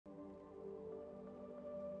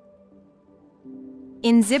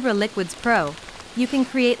In Zibra Liquids Pro, you can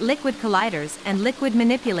create liquid colliders and liquid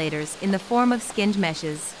manipulators in the form of skinned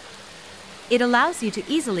meshes. It allows you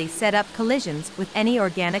to easily set up collisions with any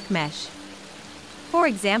organic mesh. For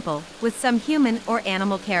example, with some human or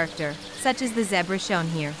animal character, such as the zebra shown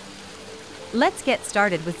here. Let's get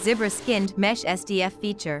started with Zibra Skinned Mesh SDF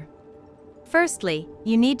feature. Firstly,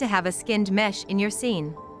 you need to have a skinned mesh in your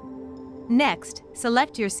scene. Next,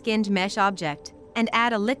 select your skinned mesh object and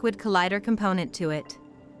add a liquid collider component to it.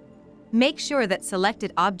 Make sure that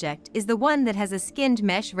selected object is the one that has a skinned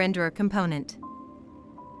mesh renderer component.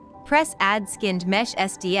 Press Add Skinned Mesh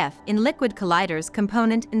SDF in Liquid Collider's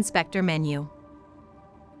Component Inspector menu.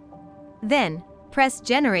 Then, press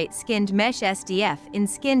Generate Skinned Mesh SDF in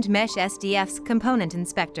Skinned Mesh SDF's Component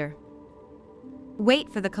Inspector.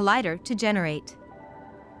 Wait for the collider to generate.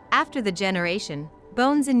 After the generation,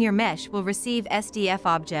 bones in your mesh will receive SDF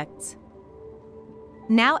objects.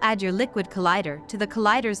 Now add your liquid collider to the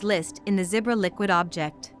colliders list in the Zibra Liquid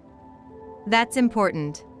object. That's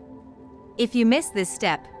important. If you miss this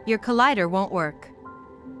step, your collider won't work.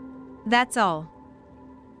 That's all.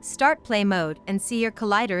 Start play mode and see your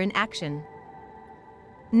collider in action.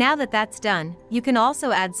 Now that that's done, you can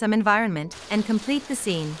also add some environment and complete the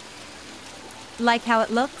scene. Like how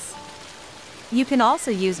it looks? You can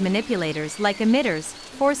also use manipulators like emitters,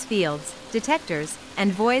 force fields, detectors,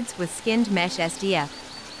 and voids with skinned mesh SDF.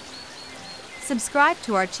 Subscribe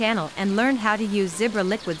to our channel and learn how to use Zibra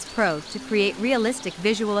Liquids Pro to create realistic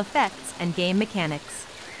visual effects and game mechanics.